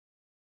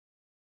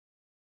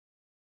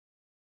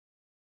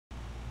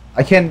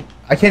I can't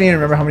even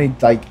remember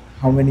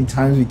how many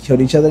times we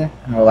killed each other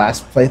in our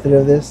last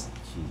playthrough of this.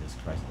 Jesus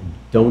Christ! And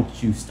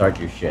don't you start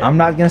your shit. I'm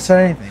not gonna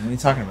start anything. What are you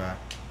talking about?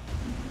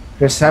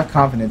 Chris, have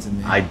confidence in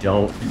me. I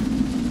don't.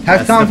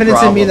 Have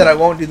confidence in me that I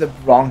won't do the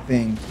wrong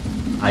thing.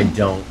 I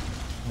don't.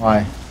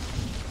 Why?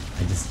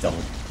 I just don't.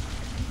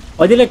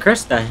 Why did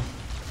Chris die?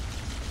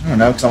 I don't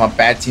know, because I'm a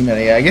bad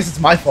teammate. Yeah, I guess it's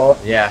my fault.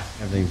 Yeah,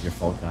 everything's your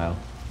fault, Kyle.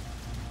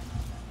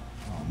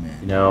 Oh man.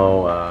 You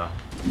know,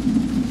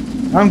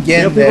 I'm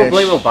getting people there.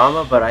 blame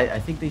Obama, but I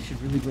think they should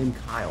really blame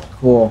Kyle.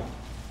 Cool.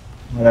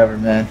 Whatever,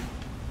 man.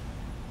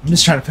 I'm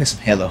just trying to play some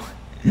Halo.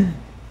 There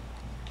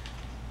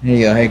you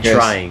go. Hey, Chris.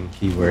 Trying,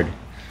 keyword.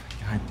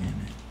 God damn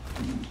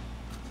it.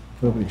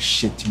 Put up with your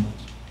shit too much.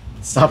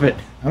 Stop it.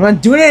 I'm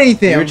not doing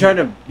anything. You were trying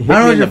to hit I don't know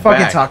me what in you're the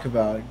fucking back. talking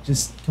about.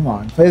 Just, come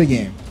on. Play the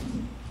game.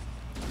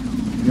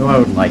 You know I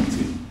would like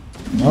to,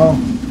 No,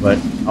 but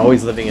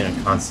always living in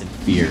a constant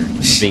fear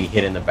of being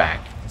hit in the back.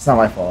 it's not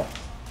my fault.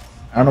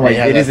 I don't know why you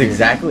have It that is fear.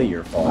 exactly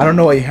your fault. I don't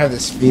know why you have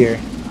this fear.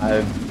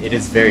 It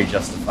is very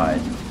justified.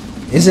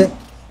 Is it?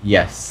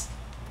 Yes.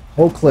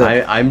 Whole clip.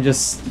 I'm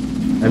just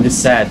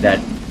sad that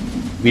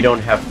we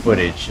don't have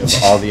footage of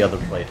all the other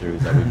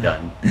playthroughs that we've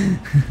done.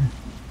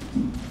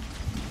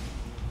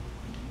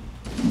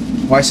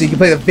 Why, so you can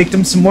play the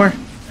victim some more?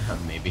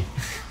 Maybe.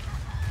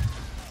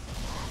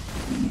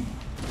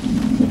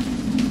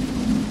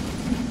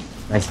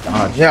 Nice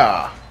dodge.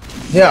 Yeah.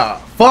 Yeah.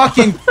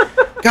 Fucking.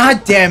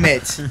 God damn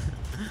it.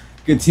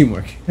 Good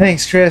teamwork.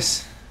 Thanks,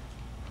 Chris.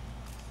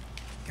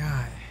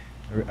 God.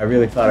 I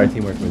really thought our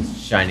teamwork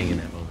was shining in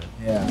that moment.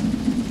 Yeah.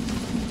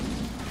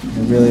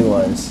 It really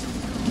was.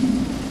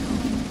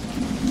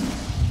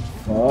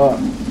 Fuck.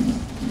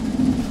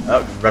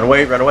 Oh, run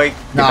away, run away.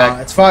 Get Nah,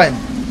 back. it's fine.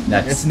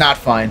 That's, It's not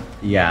fine.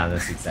 Yeah,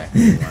 that's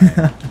exactly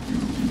why.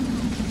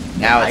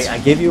 Now it's I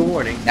gave you a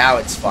warning. now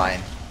it's fine.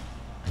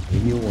 I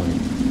gave you a warning.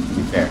 To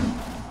be fair.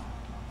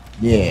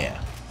 Yeah.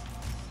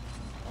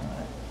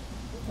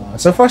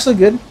 So far, so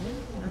good.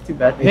 Not too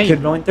bad. Yeah, you're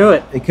going through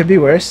it. It could be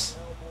worse.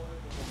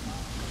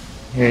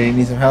 Here, you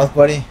need some health,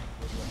 buddy?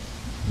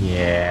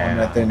 Yeah. I'm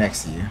right there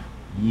next to you.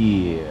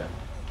 Yeah.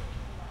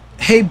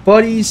 Hey,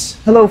 buddies.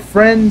 Hello,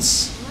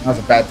 friends. That was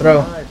a bad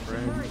throw. Hi,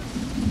 friend.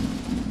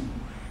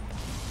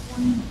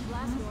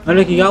 Oh,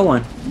 look, you got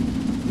one.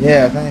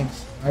 Yeah,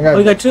 thanks. I Oh,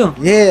 you got two.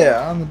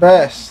 Yeah, I'm the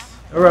best.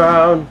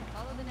 Around.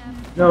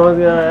 No one's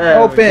gonna ever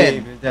Open.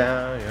 keep you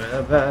down.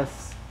 You're the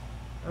best.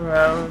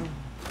 Around.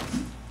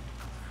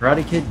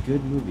 Karate Kid,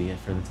 good movie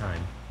for the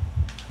time.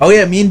 Oh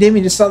yeah, me and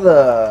Damien just saw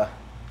the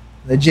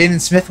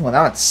Jaden Smith one.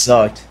 That one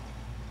sucked.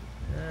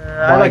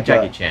 I like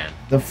God. Jackie Chan.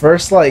 The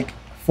first like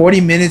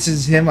 40 minutes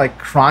is him like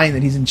crying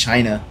that he's in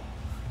China.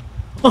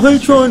 Oh, hey,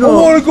 China. I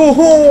want to go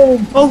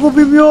home. Oh, go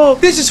pick me up.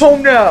 This is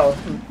home now.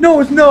 No,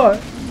 it's not.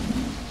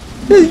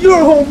 This is your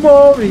home,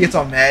 mom. And he gets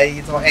all mad. He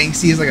gets all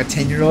angsty. He's like a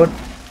 10-year-old.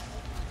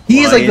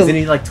 He's Why, like isn't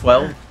he like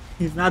 12?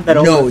 He's not that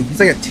old. no, he's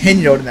like a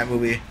 10-year-old in that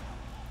movie.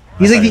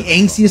 He's like the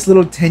angstiest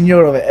little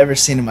 10-year-old I've ever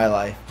seen in my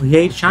life. We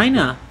hate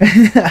China.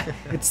 Yeah,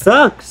 It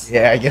sucks.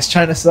 I guess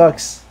China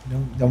sucks.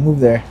 Don't move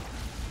there.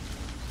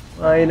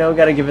 Well, you know,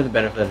 gotta give it the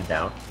benefit of the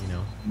doubt, you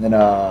know. And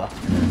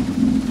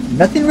then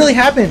nothing really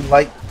happened.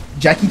 Like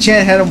Jackie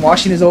Chan had him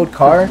washing his old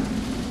car.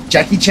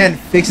 Jackie Chan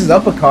fixes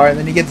up a car and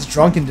then he gets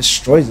drunk and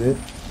destroys it.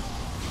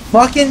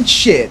 Fucking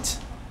shit.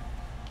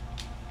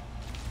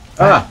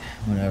 Ah!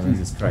 Whatever.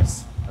 Jesus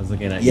Christ. I was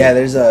looking at Yeah, your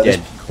there's a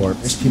dead corpse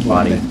there's people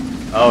body. in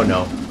Oh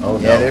no. Oh no.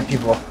 Yeah, there are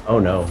people. Oh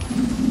no.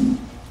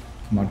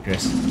 Come on,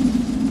 Chris.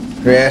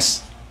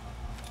 Chris.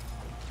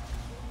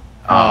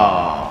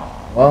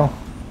 Oh. Well.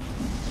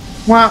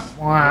 Wah,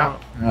 wah.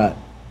 Alright.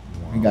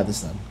 We got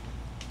this done.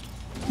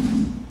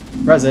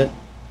 Present.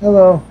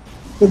 Hello.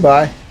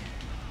 Goodbye.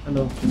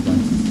 Hello. Goodbye.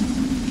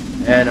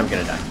 And I'm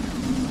gonna die.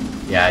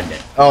 Yeah, I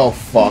did. Oh,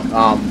 fuck.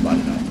 I'm about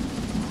to die.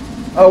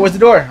 Oh, where's the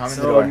door? I'm in the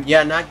So door.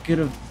 yeah, not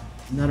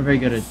a very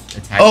good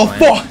attack Oh,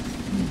 plan.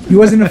 fuck! He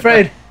wasn't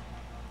afraid.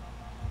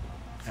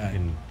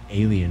 Fucking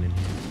alien in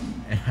here.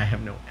 And I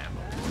have no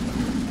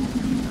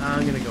ammo.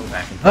 I'm gonna go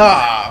back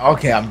and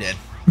Okay, I'm dead.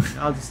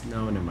 I'll just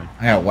no, never mind.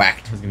 I got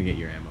whacked. I was gonna get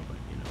your ammo, but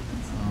you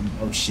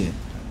know. Oh, shit.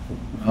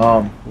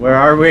 Where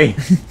are we?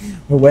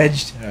 We're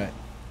wedged. Alright.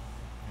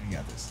 I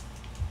got this.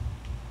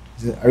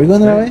 Are we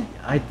going the right way?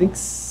 I think.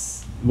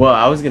 Well,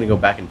 I was gonna go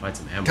back and find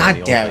some ammo. in the God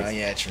old damn it. place.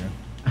 Yeah, true.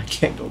 I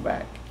can't go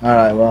back.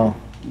 Alright, well.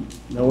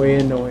 No way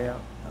in, no way out.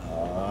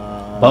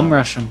 Bum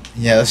rush him.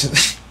 Yeah, let's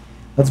just,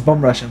 let's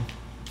bum rush him.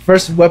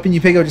 First weapon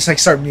you pick up, just like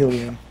start melee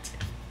him.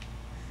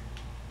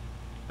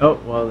 Oh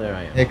well, there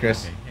I am. Hey,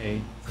 Chris.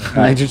 Okay,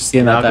 hey. I just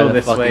seen I'll that go out of the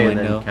this way fucking and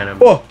window. then kind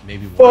of Oh,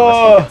 maybe one of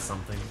us will get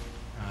something.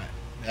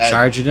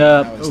 Charge it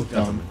up. That was Oh,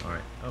 dumb. dumb. All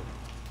right. Oh, well,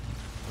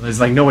 there's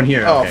like no one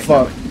here. Oh, Okay,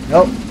 fuck.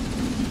 Nope.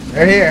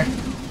 They're here.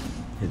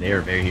 They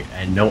are very here,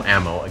 and no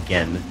ammo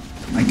again.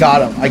 I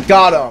got him. I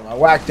got him. I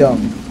whacked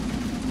him.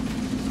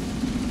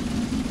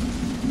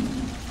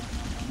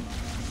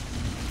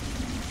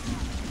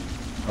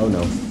 Oh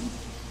no.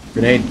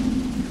 Grenade.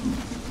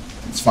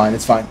 It's fine.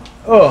 It's fine.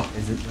 Oh,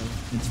 Is it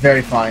though? it's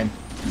very fine.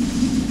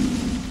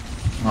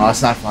 Oh,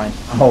 that's not fine.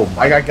 Oh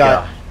my I got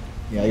got. God.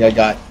 Yeah, I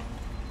got.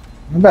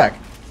 I'm back.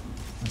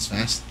 That's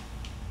fast.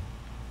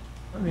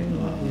 Okay,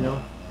 well, you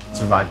know,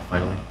 survived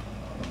finally.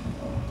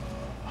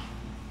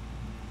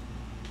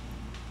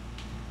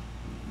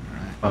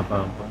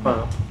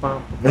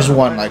 There's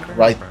one like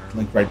right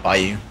by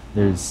you.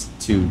 There's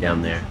two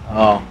down there.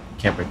 Oh,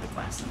 Can't break the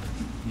glass.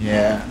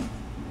 yeah.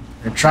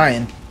 They're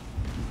trying.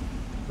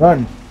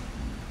 Run.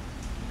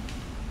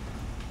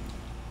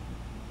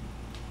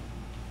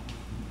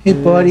 Hey,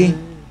 buddy.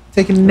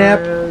 Taking a nap?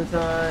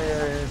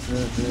 Yeah,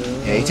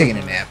 he's taking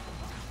a nap.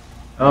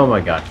 Oh my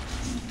God.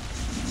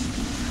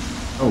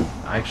 Oh,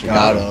 I actually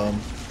Got got him.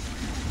 him.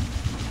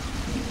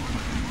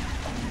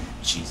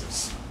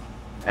 Jesus.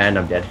 And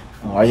I'm dead.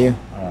 Oh, are you?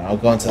 Alright, I'll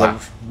go into Wow.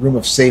 the room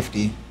of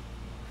safety.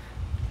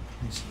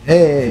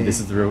 Hey. This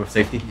is the room of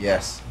safety.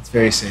 Yes, it's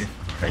very safe.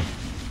 Right.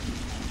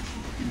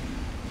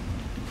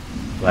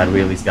 Glad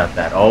we at least got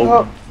that. Oh,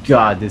 Oh.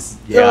 God, this.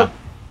 Yeah. Oh.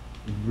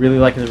 Really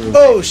liking the room.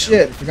 Oh of safety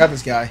now. shit! Forgot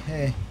this guy.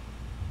 Hey.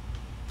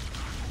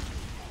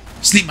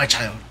 Sleep, my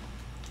child.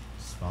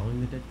 Just following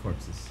the dead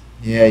corpses.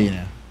 Yeah, you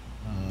know.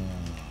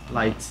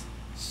 Light.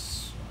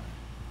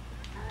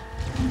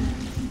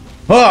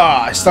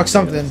 Ah, I stuck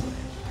something.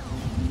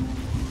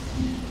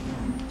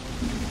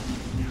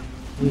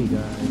 Hey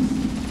guys.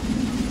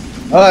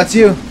 Oh, that's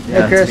you. Yeah, Hey,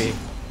 that's Chris. me.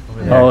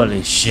 Over there.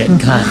 Holy shit,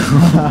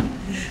 God.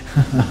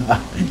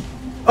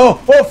 Oh,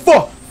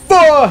 fuck!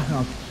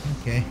 Oh,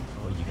 okay.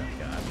 Oh, you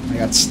got God. I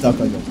got stuck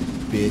like a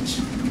bitch.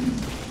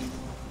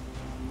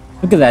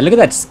 Look at that. Look at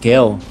that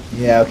skill.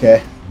 Yeah,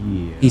 okay.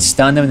 He Yeah.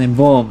 stunned him and then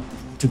boom.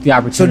 Took the So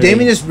opportunity.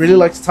 Damien just really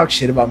likes to talk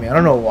shit about me. I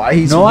don't know why.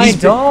 No, I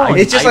don't.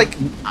 It's just like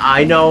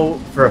I know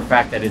for a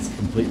fact that it's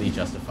completely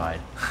justified.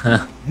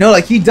 no,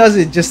 like he does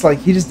it. Just like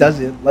he just does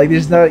it. Like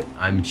there's no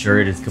I'm sure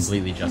it is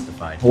completely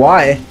justified.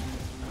 why.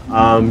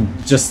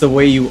 Just the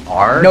way you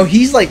are. No,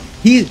 he's like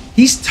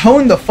he's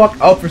toned the fuck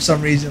up for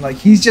some reason. Like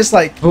he's just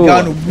like Who?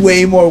 gotten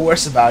way more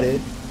worse about it.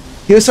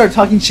 He'll start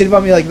talking shit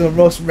about me like the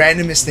most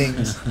randomest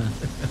things.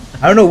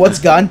 I don't know what's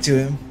gotten to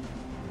him.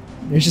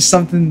 There's just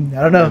something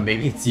I don't know.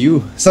 Maybe it's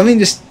you. Something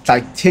just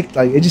like ticked,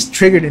 like it just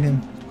triggered in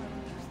him.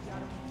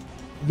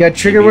 You got a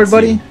trigger Maybe word, it's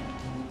buddy? you.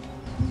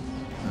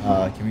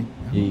 Can we?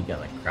 Yeah, you got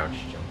like crouch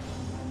jump.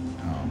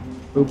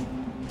 Oh. Boop.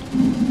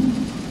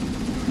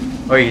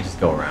 Or you could just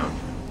go around.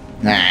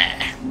 Nah.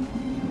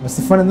 What's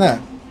the fun in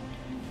that?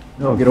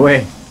 No, get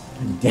away.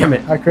 Damn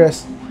it. Hi,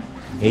 Chris.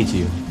 I hate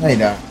you. No, you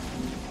don't.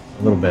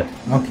 A little bit.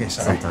 Okay,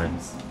 sorry.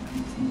 Sometimes.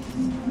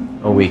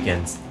 On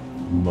weekends.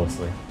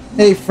 Mostly.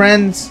 Hey,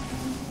 friends.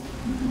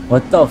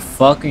 What the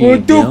fuck are you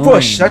Dude, doing?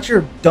 push. Shut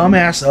your dumb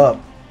ass up.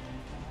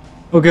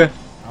 Okay.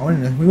 We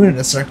went in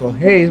a circle.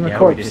 Hey, here's my Yeah,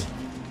 corpse. we did.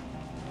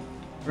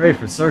 Ready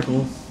for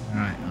circles.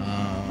 Alright,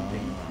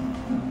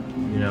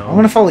 You know. I'm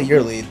gonna follow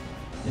your lead.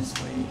 This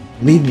way.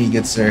 Lead me,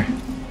 good sir.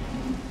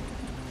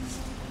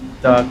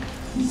 Stuck.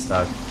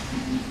 Stuck.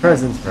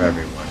 Presents for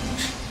everyone.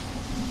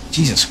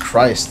 Jesus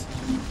Christ.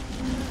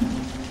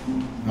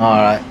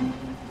 Alright.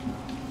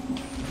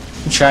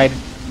 You tried.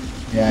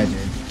 Yeah, I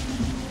did.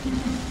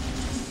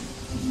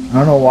 I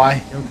don't know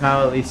why. You know,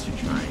 Kyle, at least you're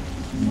trying.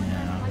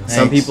 Yeah.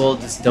 Some people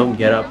just don't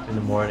get up in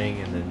the morning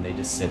and then they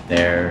just sit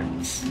there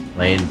and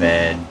lay in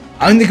bed.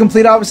 I'm the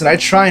complete opposite. I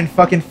try and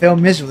fucking fail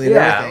miserably at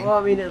Yeah, everything. well,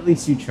 I mean, at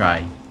least you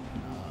try.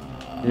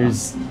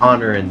 There's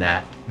honor in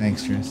that,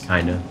 Thanks, Chris.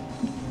 kinda.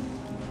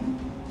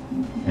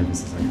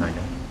 Emphasis on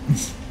kinda.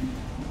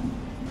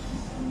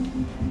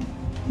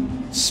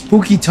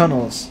 Spooky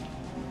tunnels.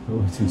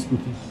 Oh, too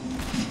spooky.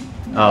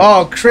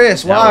 Oh,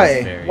 Chris, that was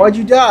why? very- Why'd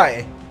you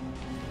die?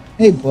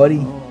 Hey, buddy.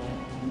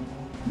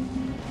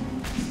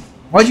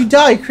 Why'd you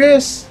die,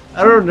 Chris?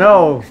 I don't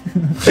know.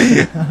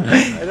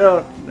 I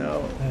don't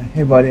know.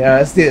 Hey, buddy.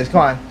 Let's do this.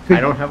 Come on. Quit,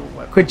 I don't have a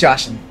weapon. quit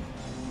joshing.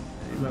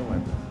 I need my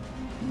weapon.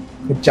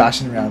 Quit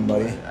joshing around,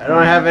 buddy. I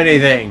don't have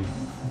anything.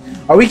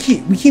 Oh, we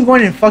keep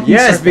going in fucking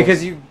Yes, circles.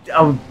 because you.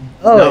 Oh,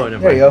 Oh, no,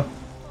 never there you mind. go.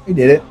 We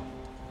did it.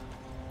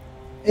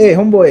 Hey,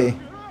 homeboy.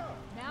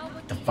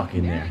 Get the fuck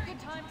in there.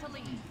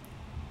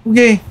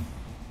 Okay.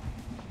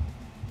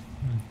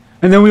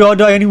 And then we all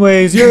die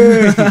anyways.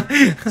 Yay!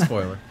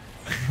 Spoiler.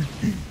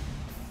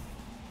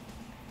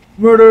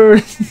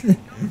 Murder.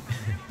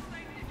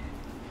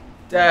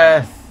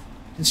 Death.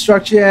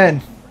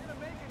 Destruction.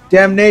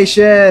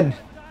 Damnation.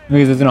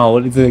 Because it's an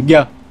hole. It's a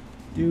yeah.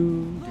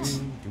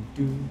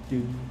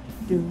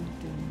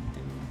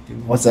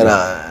 What's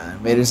that?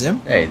 Invader Zim?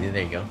 Hey,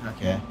 there you go.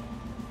 Okay.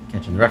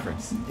 Catching the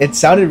reference. It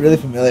sounded really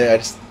familiar.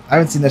 I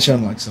haven't seen that show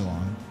in like so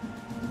long.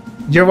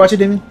 Did you ever watch it,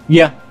 Damien?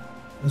 Yeah.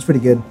 It was pretty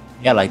good.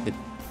 Yeah, I liked it.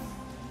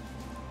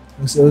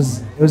 It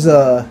was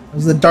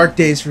the dark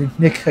days for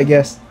Nick, I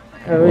guess.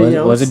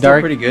 Was it still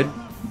dark? Pretty good.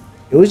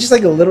 It was just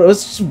like a little. It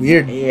was just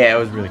weird. It Yeah, it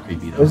was really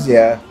creepy though. was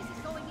I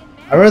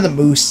remember the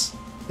moose.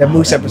 That Oh,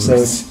 moose that episode.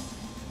 moose.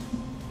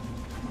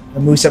 The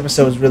moose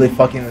episode was really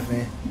fucking with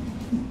me.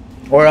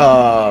 Or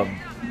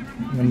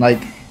when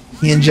like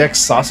he injects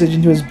sausage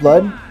into his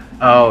blood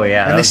Oh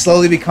yeah. and they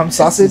slowly become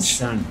sausage.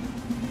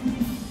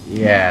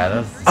 Yeah.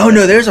 That's, Oh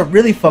no, there's a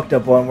really fucked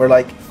up one where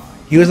like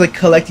He was like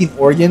collecting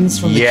organs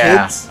from the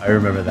Yeah, kids. I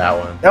remember that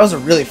one. That was a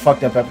really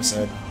fucked up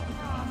episode.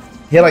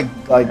 He had like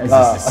That's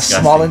a just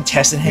small disgusting.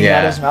 intestine hanging out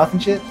Yeah. of his mouth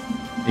and shit.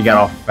 He got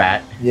all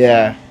fat.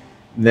 Yeah.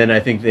 Then I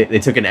think they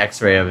took an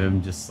X-ray of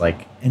him, just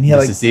like And he had,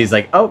 just like- to see. He's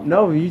like, oh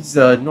no, he's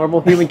a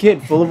normal human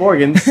kid full of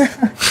organs.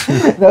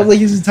 That was like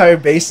his entire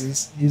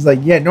basis. He's like,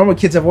 yeah, normal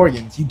kids have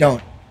organs. You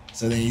don't.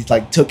 So then he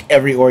like took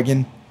every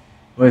organ.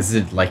 What is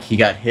it like? He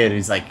got hit.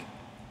 He's like,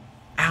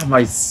 ow,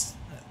 my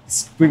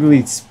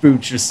squiggly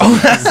spooch or something,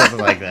 something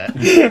like that.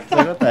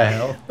 Like, what the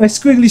hell? My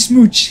squiggly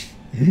smooch.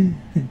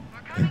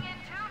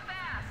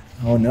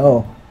 Oh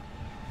no.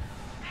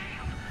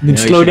 You can Yeah,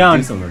 slow should down.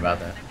 Do something about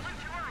that.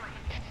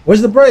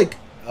 Where's the break?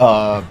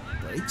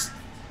 Brakes?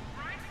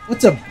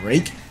 What's a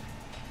break?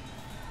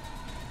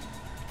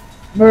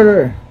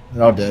 Murder.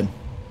 They're all dead.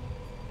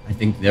 I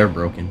think they're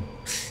broken.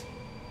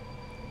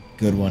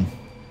 Good one.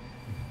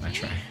 I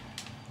try.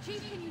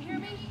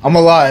 I'm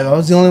alive. I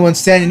was the only one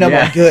standing up.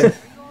 Yeah. I'm good.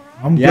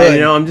 I'm Yeah, good. you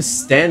know, I'm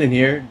just standing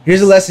here.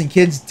 Here's a lesson,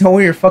 kids. Don't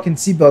wear your fucking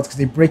seatbelts because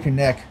they break your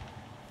neck.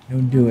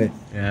 Don't do it.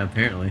 Yeah,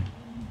 apparently.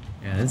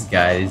 Yeah, this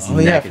guy's Oh, yeah,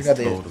 I neck is forgot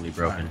they- totally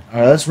broken. All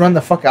right, let's run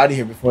the fuck out of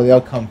here before they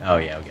all come. Oh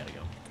yeah, we gotta go.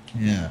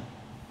 Yeah.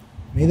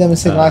 Made that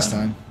mistake last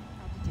time.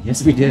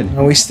 Yes, we did.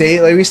 And we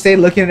stayed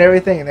looking at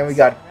everything, and then we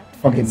got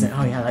fucking.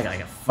 Oh yeah, that guy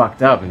got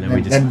fucked up, and then we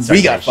just Then started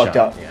we got getting fucked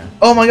shot. up. Yeah.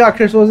 Oh my god,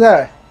 Chris, what was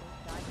that?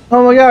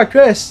 Oh my god,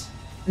 Chris!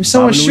 There's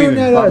someone Bobbing and shooting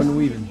weaving, at bobbing us. and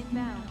weaving.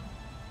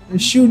 They're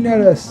shooting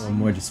at us. Well,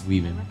 more just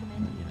weaving.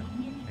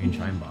 But, you know, I can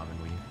try and bob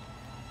and weave.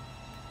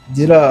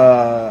 Did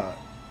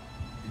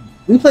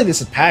we played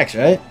this at PAX,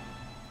 right?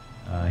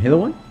 Halo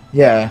 1?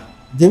 Yeah.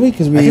 Did we?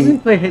 Because I think we we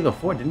played Halo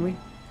 4, didn't we?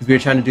 Because we were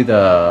trying to do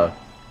the...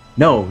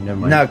 No, never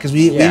mind. no, because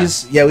we Yeah.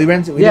 just we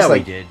rented. We yeah, just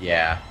like we did,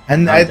 yeah.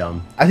 and I'm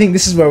dumb. I think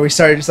this is where we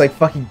started just like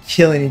fucking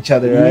killing each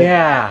other, right?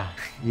 Yeah.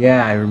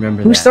 Yeah, I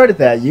remember Who that. started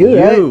that? You,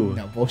 right? You.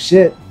 No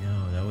bullshit.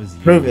 No, that was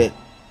you. Prove it.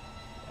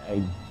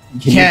 Can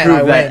you can't, prove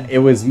I that win. it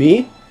was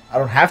me? I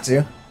don't have to.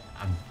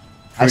 I'm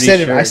I pretty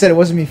said sure. I said it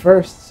wasn't me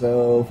first,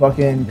 so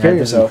fucking That kill doesn't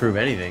yourself. prove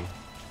anything.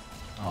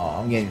 Oh,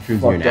 I'm getting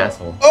Proves you're fucked an up.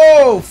 asshole.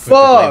 Oh Quick to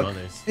blame fuck!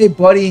 others. Hey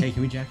buddy. Hey,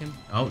 can we jack him?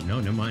 Oh, no,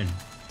 never mind.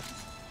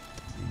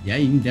 Yeah,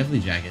 you can definitely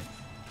jack it.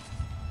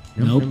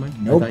 No, Nope. Never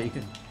mind. Nope. I thought you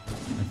could.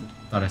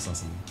 Thought I saw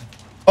something.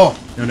 Oh.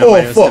 No, no, Oh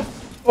mine was fuck. to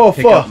Oh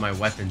pick up fuck. my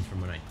weapons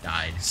from when I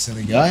died.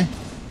 Silly guy.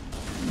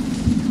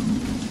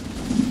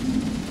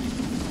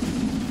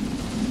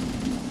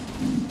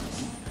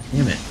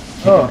 Damn it.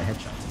 Oh. The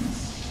headshots.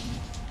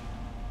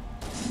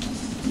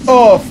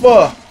 Oh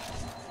fuck.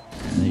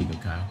 Yeah, there you go,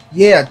 Kyle.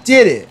 Yeah, I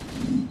did it.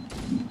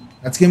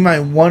 That's gonna be my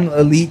one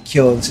elite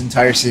kill this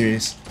entire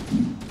series.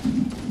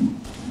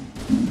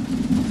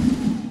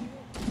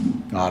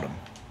 Got him.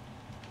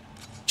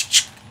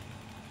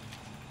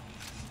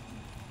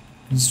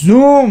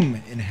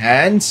 Zoom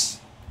enhance.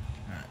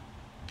 Alright.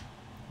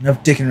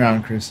 Enough dicking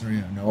around, Chris.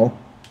 No.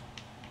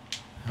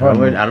 I don't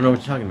know what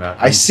you're talking about.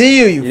 I see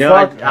you. You You know,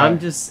 fuck. I'm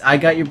just. I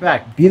got your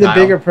back. Be the Kyle.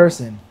 bigger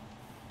person,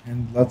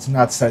 and let's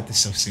not start this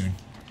so soon.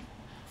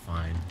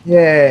 Fine.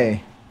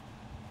 Yay!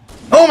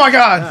 Oh my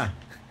God! Ah.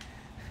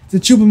 It's a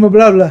chupa ma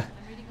blah blah. Did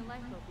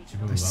you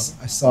move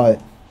up? I saw it.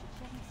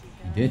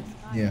 You did?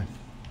 Yeah.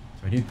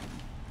 It's right here.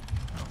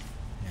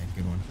 Yeah,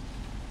 good one.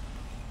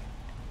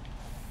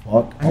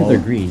 Fuck I heard all, they're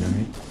green,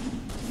 alright?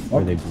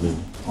 Or are fuck they blue?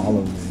 all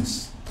of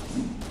this.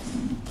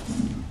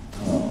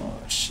 Oh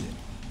shit.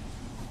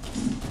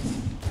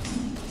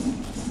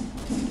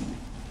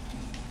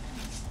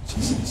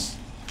 Jesus.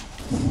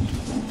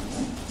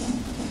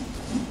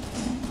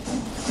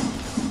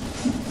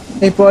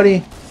 Hey buddy. I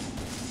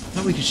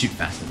thought we could shoot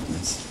faster than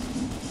this.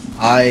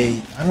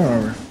 I don't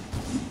remember.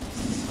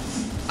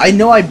 I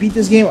know I beat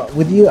this game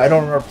with you. I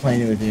don't remember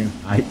playing it with you.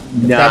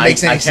 that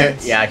makes any I can't,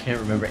 sense. Yeah, I can't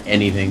remember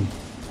anything.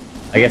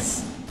 I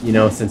guess, you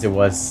know, since it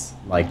was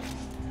like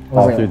What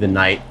was all it? through the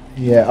night.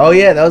 Yeah. Oh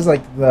yeah, that was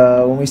like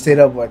the when we stayed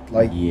up what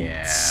like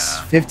Yeah.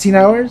 15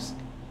 hours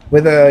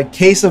with a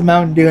case of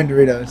Mountain Dew and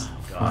Doritos.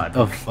 God.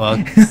 The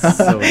fuck?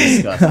 So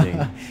disgusting.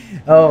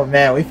 Oh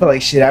man, we felt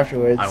like shit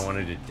afterwards. I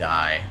wanted to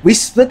die. We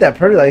split that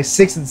pretty like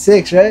 6 and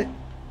 6, right?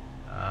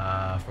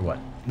 For what?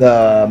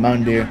 The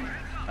Mountain Dew.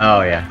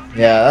 Oh, yeah.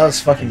 Yeah, that was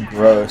fucking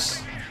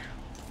gross.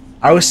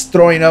 I was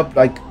throwing up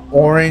like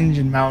orange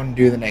and Mountain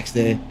Dew the next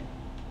day.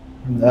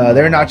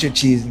 They were nacho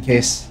cheese in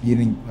case you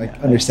didn't like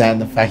understand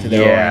the fact that they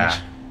were Yeah.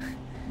 orange.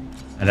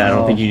 And I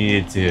don't think you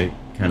needed to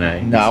kind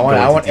of. No,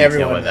 I want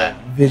everyone with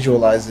that. to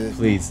visualize it.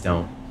 Please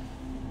don't.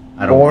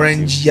 I don't want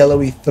Orange,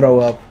 yellowy throw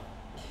up.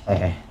 to.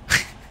 Okay.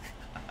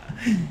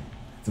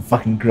 It's a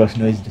fucking gross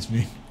noise you just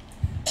made.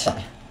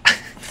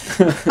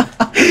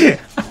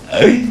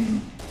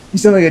 You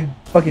sound like a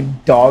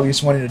fucking dog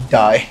just wanting to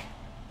die.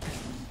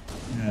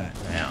 Yeah.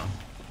 Wow.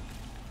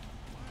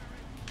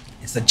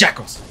 It's the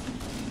jackals.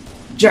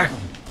 Jackal.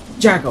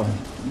 Jackal.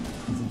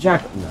 It's a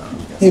jackal. No. you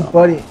gotta Hey, stop.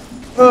 buddy.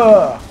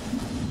 Ugh.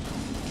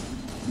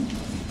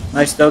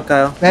 Nice though,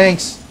 Kyle.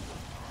 Thanks.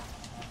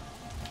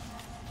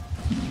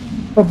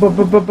 I'm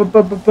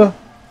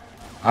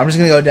just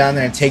gonna go down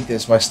there and take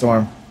this by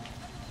storm.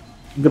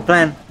 Good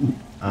plan.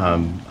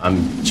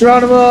 I'm.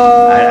 Geronimo!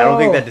 I don't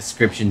think that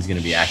description's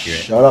gonna be accurate.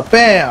 Shut up.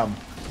 Bam!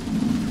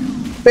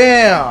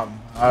 Bam!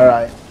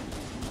 Alright.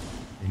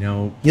 You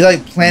know. He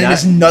like planted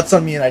his nuts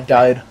on me and I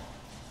died.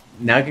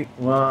 Now,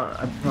 well,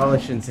 I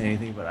probably shouldn't say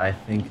anything, but I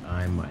think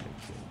I might have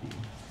killed you.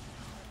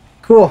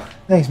 Cool.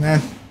 Thanks,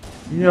 man.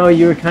 You know,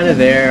 you were kind of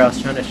there. I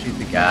was trying to shoot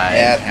the guy.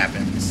 Yeah, it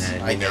happens. And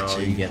then, I you know, get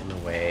you you. get in the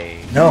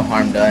way. No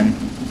harm done.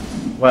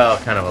 Well,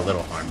 kind of a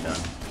little harm done.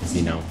 Because,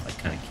 you know, I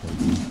kind of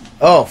killed you.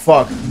 Oh,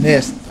 fuck.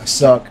 Missed. I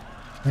suck.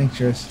 Thanks,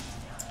 Tris.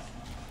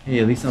 Hey,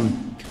 at least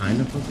I'm kind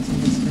of focusing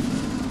this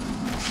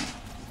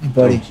time. Hey,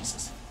 buddy. Oh,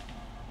 Jesus.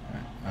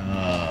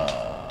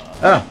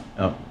 Oh.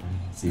 Oh.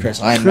 See.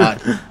 Chris, I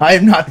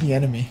am not the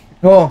enemy.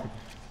 Oh,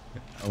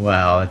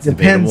 Well, that's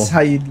depends debatable. how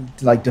you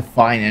like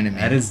define enemy.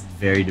 That is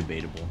very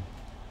debatable.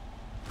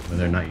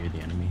 Whether or not you're the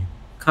enemy.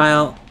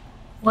 Kyle,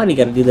 why do you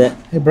gotta do that?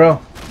 Hey,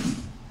 bro.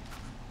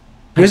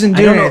 He wasn't I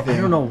doing don't know, anything.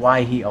 I don't know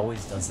why he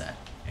always does that.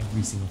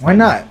 Every single time. Why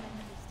not?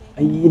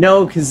 You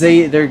know, because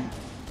they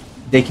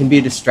can be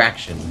a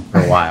distraction for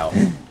a while.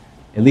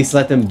 At least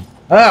let them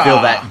Ah.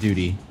 feel that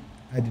duty.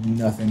 I did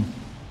nothing.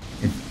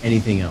 If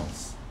anything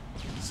else,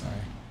 Sorry.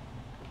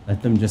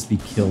 let them just be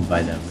killed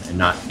by them and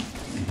not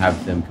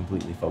have them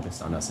completely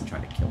focused on us and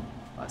trying to kill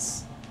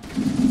us.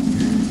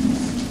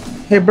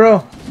 Hey,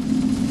 bro.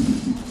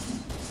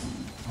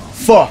 Oh,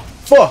 fuck.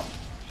 Fuck.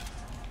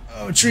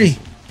 Oh, tree.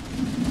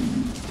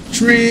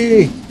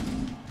 Tree.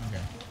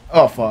 Okay.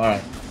 Oh, fuck. All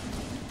right.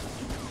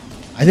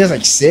 I think it's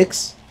like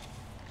 6.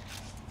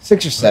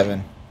 6 or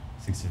 7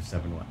 6 or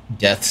 7 what?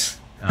 deaths.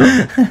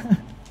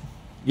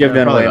 You've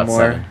done Probably way about more.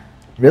 7.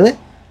 Really?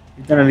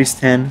 You've done at least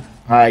 10.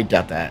 I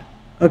doubt that.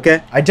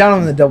 Okay. I doubt I'm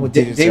in the double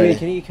digits. David, already.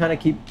 can you kind of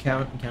keep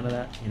count of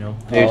that? You know,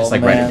 maybe Oh, just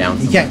like write man. it down.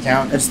 He somewhere. can't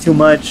count. That's too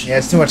much. Yeah,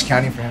 it's too much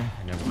counting for him.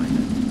 Never mind.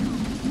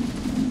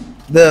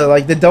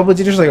 The double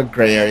digits are like a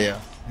gray area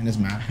in his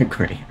math.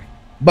 Great.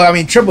 But I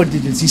mean triple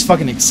digits, he's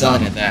fucking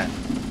excelling at that.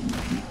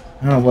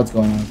 I don't know what's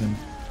going on with him.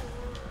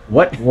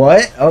 What?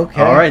 What?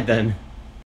 Okay. All right then.